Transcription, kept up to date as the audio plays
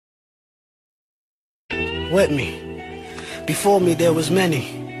with me. Before me there was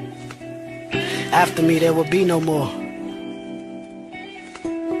many. After me there will be no more.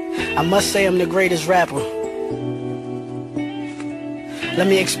 I must say I'm the greatest rapper. Let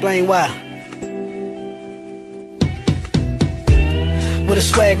me explain why. With a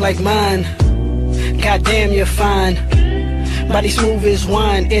swag like mine, goddamn you're fine. Body smooth as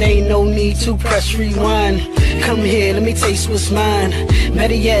wine, it ain't no need to press rewind. Come here, let me taste what's mine.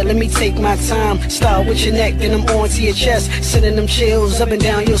 Better yet, let me take my time. Start with your neck, then I'm on to your chest. Sending them chills up and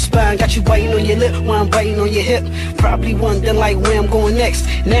down your spine. Got you biting on your lip while I'm biting on your hip. Probably wondering like where I'm going next.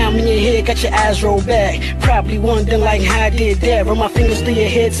 Now I'm in your head, got your eyes rolled back. Probably wondering like how I did that. Run my fingers through your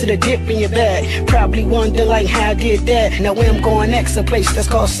head to the dip in your bag. Probably wondering like how I did that. Now where I'm going next, a place that's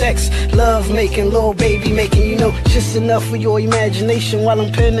called sex. Love making, little baby making, you know, just enough for your imagination. While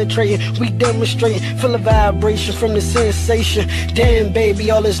I'm penetrating, we demonstrating. Feel a vibration from the sensation. Damn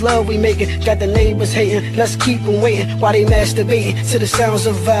baby, all this love we making. Got the neighbors hating, let's keep them waiting while they masturbating to the sounds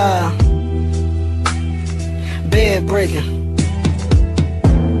of bed breaking.